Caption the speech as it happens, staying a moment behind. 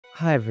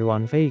Hi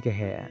everyone, Vega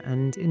here,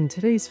 and in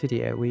today's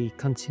video we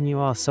continue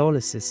our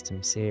solar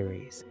system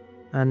series.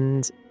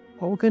 And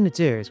what we're going to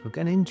do is we're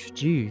going to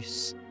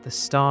introduce the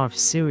star of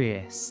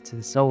Sirius to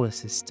the solar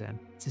system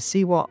to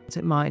see what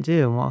it might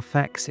do and what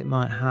effects it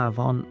might have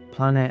on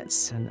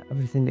planets and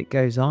everything that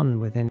goes on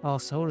within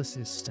our solar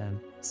system.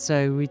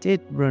 So we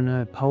did run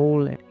a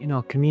poll in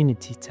our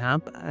community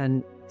tab,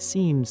 and it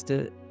seems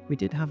that we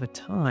did have a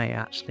tie,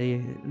 actually,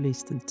 at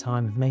least at the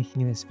time of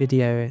making this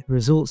video. The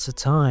results are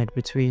tied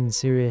between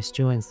Sirius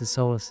joins the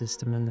solar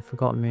system and the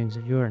forgotten moons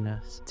of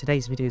Uranus.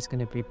 Today's video is going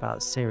to be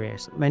about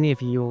Sirius. Many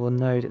of you will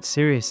know that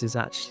Sirius is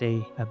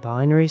actually a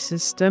binary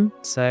system.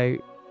 So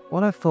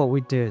what I thought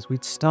we'd do is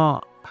we'd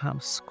start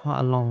perhaps quite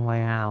a long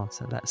way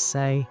out, at, let's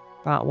say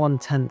about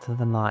 1/10 of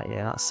the light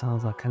year. That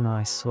sounds like a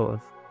nice sort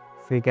of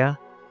figure.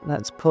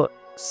 Let's put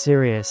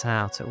Sirius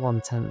out at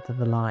 1/10 of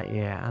the light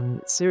year,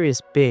 and Sirius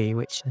B,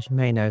 which as you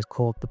may know is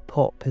called the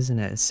pup, isn't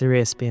it?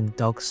 Sirius being the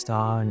dog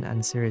star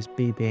and Sirius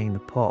B being the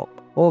pup,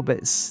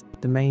 orbits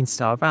the main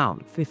star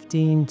about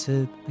 15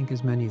 to I think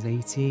as many as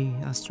 80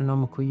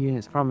 astronomical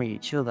units from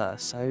each other,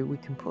 so we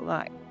can put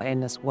that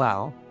in as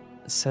well.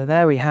 So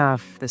there we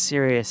have the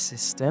Sirius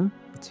system,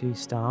 the two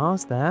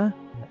stars there.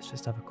 Let's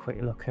just have a quick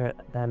look at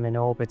them in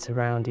orbit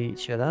around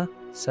each other.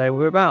 So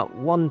we're about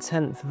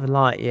 1/10 of a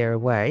light year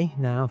away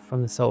now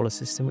from the solar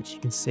system, which you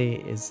can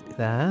see is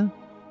there.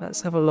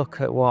 Let's have a look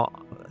at what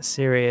the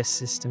Sirius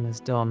system has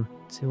done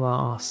to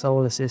our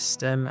solar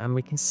system, and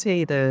we can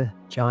see the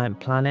giant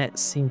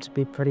planets seem to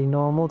be pretty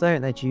normal,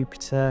 don't they?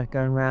 Jupiter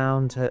going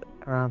round at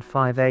around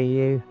 5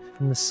 AU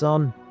from the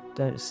sun.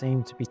 Don't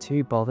seem to be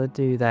too bothered,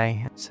 do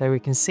they? So we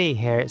can see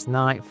here it's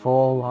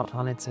nightfall on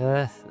planet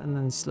Earth, and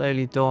then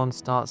slowly dawn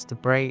starts to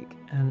break,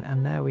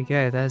 and there we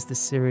go, there's the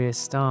Sirius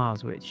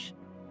stars, which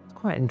is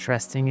quite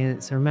interesting.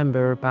 It's,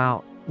 remember,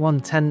 about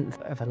 1/10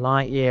 of a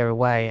light year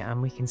away,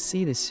 and we can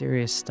see the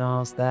Sirius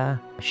stars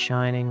there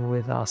shining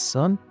with our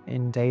sun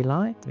in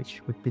daylight,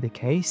 which would be the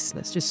case.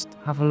 Let's just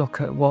have a look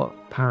at what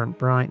apparent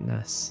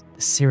brightness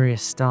the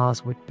Sirius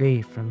stars would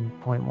be from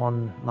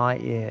 0.1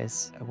 light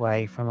years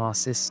away from our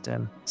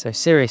system. So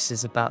Sirius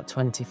is about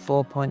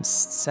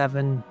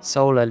 24.7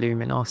 solar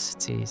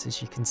luminosities,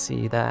 as you can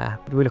see there.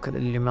 But we look at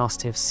the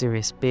luminosity of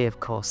Sirius B, of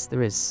course,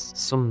 there is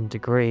some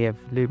degree of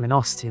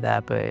luminosity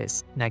there, but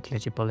it's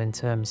negligible in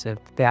terms of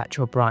the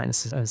actual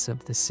brightness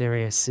of the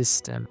Sirius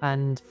system.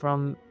 And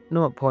from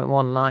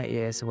 0.1 light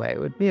years away, it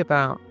would be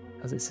about,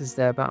 as it says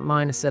there, about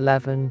minus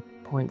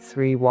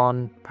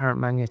 11.31 apparent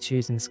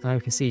magnitudes in the sky.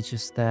 We can see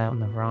just there on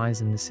the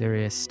horizon the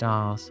Sirius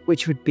stars,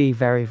 which would be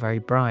very, very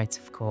bright,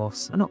 of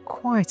course. Not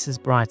quite as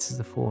bright as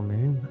the full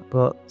moon,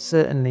 but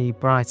certainly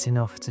bright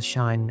enough to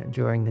shine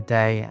during the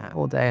day,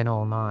 all day and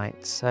all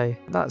night. So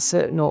that's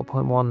at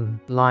 0.1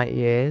 light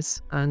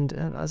years, and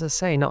as I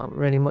say, not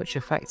really much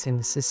affecting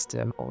the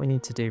system. What we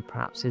need to do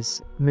perhaps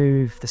is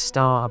move the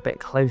star a bit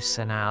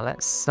closer now.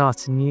 Let's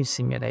start a new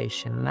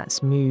simulation.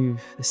 Let's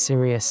move the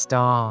Sirius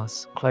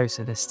stars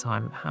closer this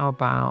time. How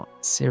about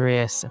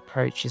Sirius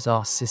approaches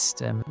our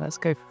system? Let's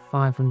go for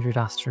 500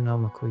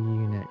 astronomical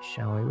units,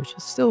 shall we? Which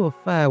is still a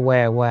fair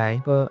way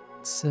away, but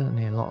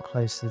certainly a lot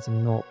closer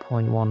than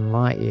 0.1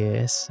 light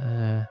years,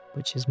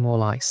 which is more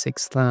like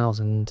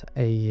 6,000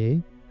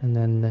 AU. And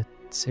then the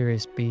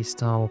Sirius B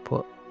star we'll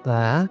put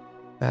there,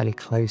 fairly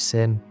close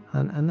in.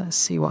 And let's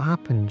see what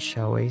happens,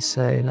 shall we?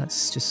 So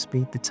let's just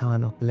speed the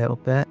time up a little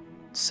bit.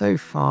 So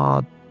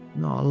far,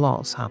 not a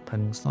lot's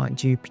happened. It's like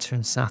Jupiter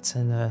and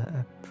Saturn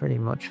are pretty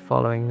much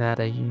following their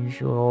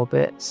usual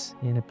orbits.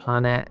 The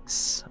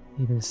planets,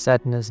 even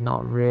Saturn's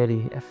not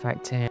really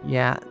affecting it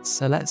yet.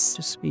 So let's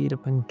just speed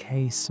up in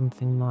case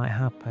something might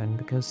happen,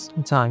 because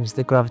sometimes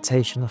the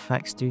gravitational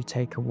effects do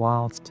take a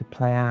while to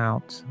play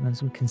out. And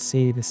as we can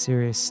see, the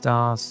Sirius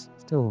stars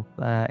still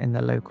in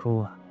the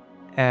local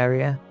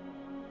area.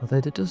 Although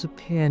there does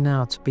appear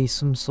now to be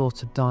some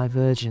sort of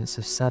divergence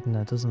of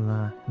Saturn, doesn't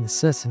there? And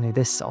certainly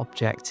this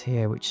object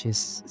here, which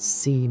is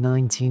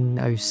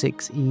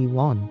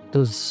C1906E1,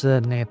 does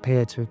certainly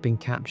appear to have been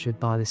captured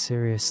by the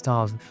Sirius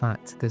stars. In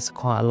fact, there's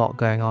quite a lot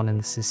going on in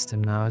the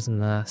system now, isn't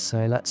there?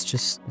 So let's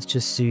just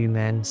zoom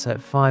in. So at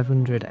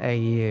 500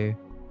 AU,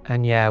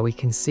 and yeah, we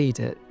can see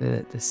that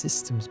the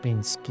system's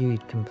been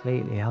skewed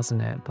completely,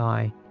 hasn't it,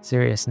 by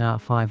Sirius now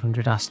at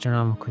 500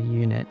 astronomical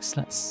units.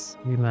 Let's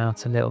zoom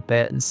out a little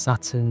bit.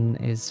 Saturn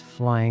is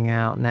flying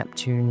out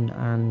Neptune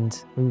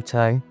and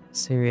Pluto.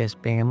 Sirius,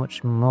 being a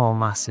much more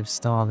massive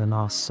star than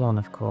our sun,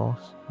 of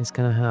course, is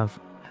going to have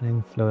an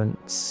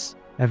influence.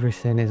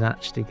 Everything is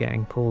actually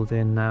getting pulled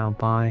in now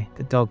by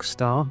the dog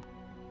star.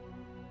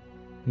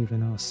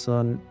 Even our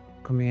sun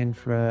coming in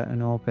for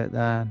an orbit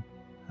there.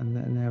 And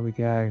then there we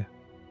go.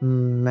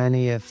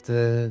 Many of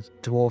the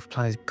dwarf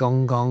planets,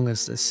 Gong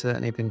has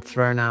certainly been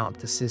thrown out of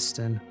the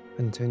system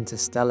into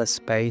interstellar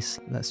space.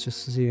 Let's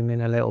just zoom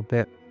in a little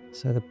bit.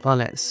 So the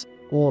planets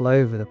all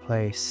over the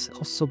place.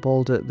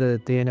 Possible that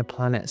the inner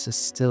planets are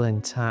still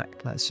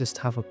intact. Let's just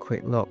have a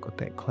quick look a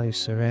bit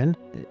closer in.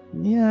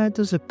 Yeah, it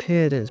does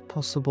appear that it's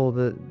possible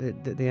that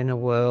the inner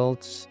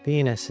worlds,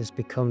 Venus has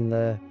become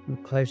the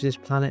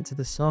closest planet to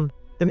the sun.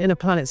 The inner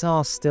planets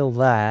are still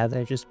there,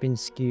 they've just been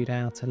skewed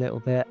out a little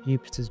bit.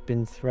 Jupiter's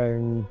been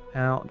thrown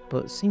out,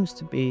 but seems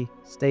to be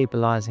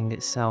stabilizing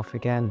itself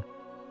again.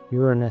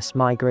 Uranus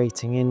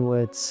migrating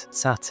inwards,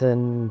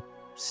 Saturn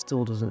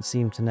still doesn't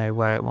seem to know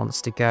where it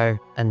wants to go,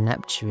 and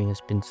Neptune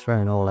has been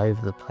thrown all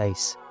over the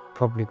place.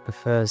 Probably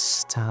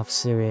prefers to have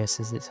Sirius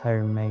as its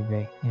home,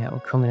 maybe. Yeah, we're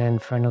coming in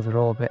for another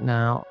orbit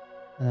now.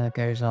 There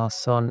goes our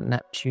sun.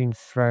 Neptune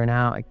thrown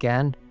out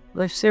again.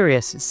 Although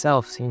Sirius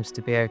itself seems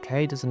to be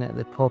okay, doesn't it?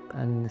 The pup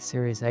and the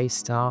Sirius A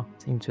star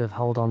seem to have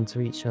held on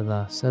to each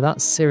other. So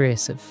that's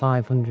Sirius at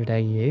 500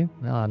 AU.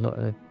 Well, look,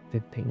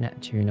 they've picked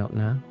Neptune up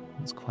now.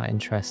 It's quite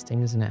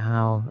interesting, isn't it?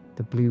 How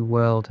the blue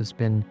world has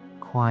been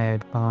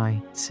acquired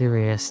by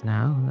Sirius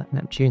now.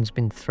 Neptune's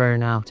been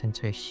thrown out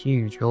into a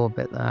huge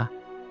orbit there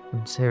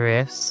from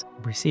Sirius.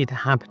 We see the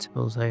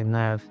habitable zone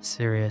there of the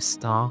Sirius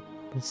star.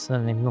 There's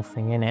certainly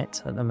nothing in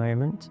it at the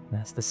moment.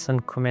 There's the sun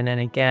coming in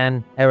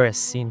again. Eris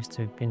seems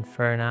to have been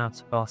thrown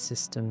out of our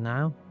system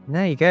now. And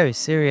there you go,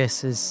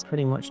 Sirius has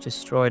pretty much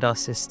destroyed our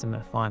system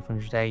at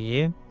 500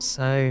 AU.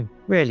 So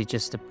really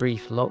just a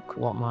brief look at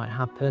what might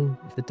happen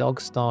if the dog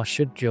star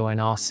should join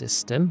our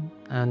system.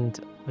 And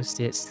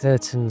obviously it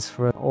threatens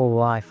for all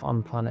life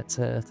on planet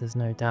Earth, there's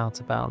no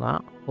doubt about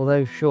that.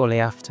 Although surely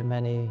after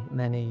many,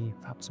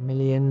 perhaps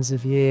millions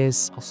of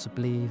years,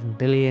 possibly even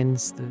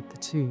billions, the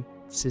two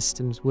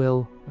systems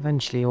will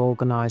eventually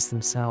organize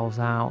themselves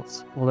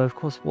out. Although of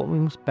course what we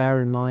must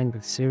bear in mind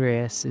with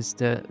Sirius is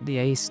that the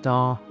A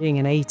star being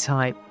an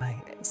A-type,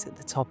 it's at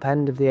the top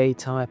end of the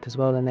A-type as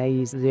well, an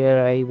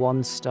A0,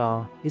 A1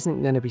 star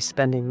isn't going to be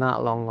spending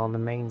that long on the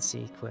main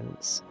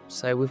sequence.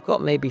 So we've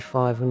got maybe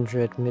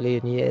 500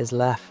 million years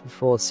left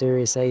before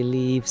Sirius A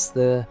leaves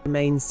the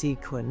main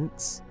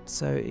sequence.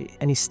 So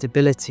any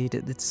stability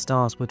that the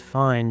stars would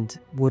find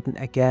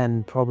wouldn't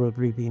again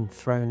probably be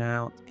thrown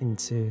out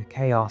into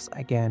chaos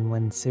again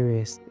when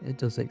Sirius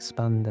does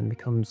expand and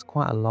becomes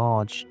quite a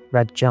large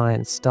red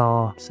giant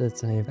star,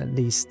 certainly at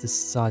least the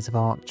size of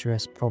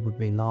Arcturus,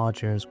 probably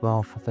larger as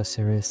well for the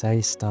Sirius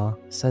A star.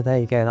 So there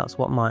you go, that's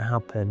what might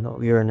happen.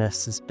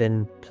 Uranus has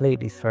been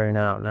completely thrown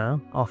out now,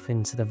 off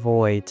into the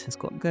void. It's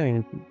got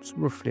going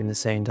roughly in the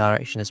same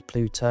direction as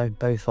Pluto,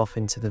 both off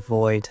into the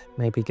void,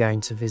 maybe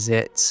going to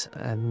visit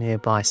a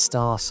nearby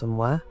star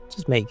somewhere.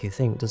 Just make you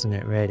think, doesn't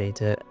it, really,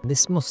 that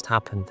this must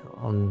happen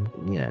on,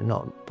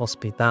 not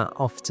possibly that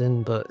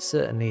often, but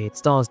certainly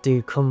stars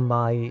do come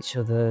by each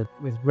other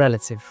with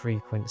relative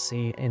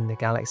frequency in the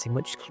galaxy,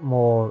 much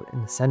more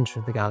in the centre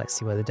of the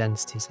galaxy where the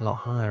density is a lot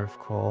higher, of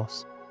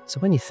course. So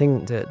when you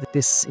think that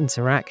this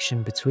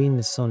interaction between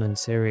the Sun and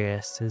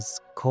Sirius has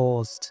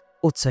caused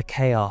utter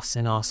chaos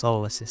in our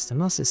solar system,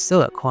 that's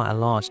still at quite a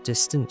large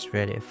distance,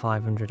 really, at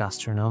 500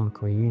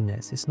 astronomical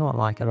units. It's not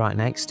like they're right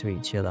next to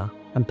each other.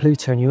 And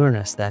Pluto and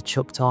Uranus, they're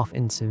chucked off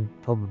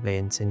probably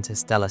into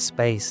interstellar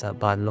space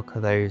by the look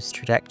of those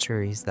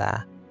trajectories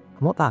there.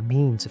 And what that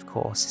means, of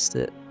course, is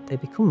that they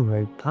become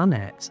rogue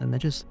planets and they're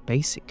just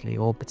basically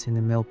orbiting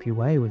the Milky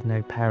Way with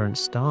no parent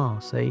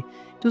star. So it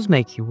does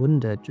make you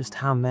wonder just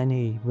how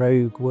many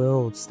rogue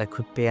worlds there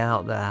could be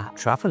out there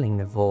travelling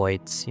the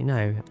voids,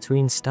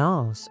 between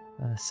stars.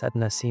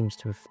 Sedna seems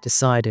to have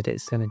decided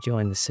it's going to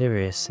join the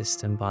Sirius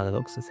system by the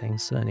looks of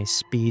things, certainly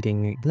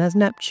speeding. There's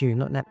Neptune.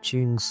 Look,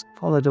 Neptune's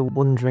followed a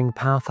wandering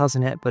path,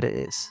 hasn't it? But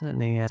it's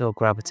certainly still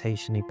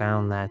gravitationally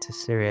bound there to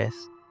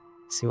Sirius.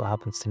 See what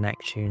happens to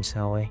Neptune,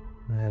 shall we?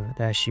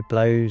 There she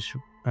blows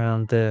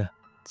around the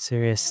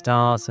Sirius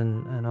stars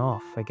and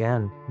off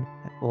again.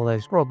 Although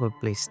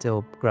probably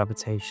still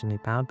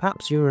gravitationally bound.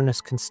 Perhaps Uranus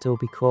can still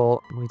be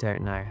caught. We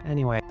don't know.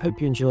 Anyway, hope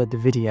you enjoyed the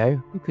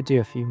video. We could do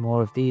a few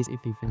more of these if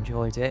you've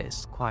enjoyed it.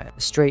 It's quite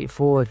a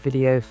straightforward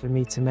video for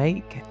me to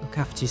make. Look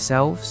after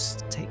yourselves.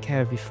 Take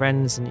care of your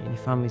friends and your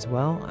family as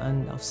well.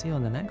 And I'll see you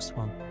on the next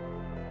one.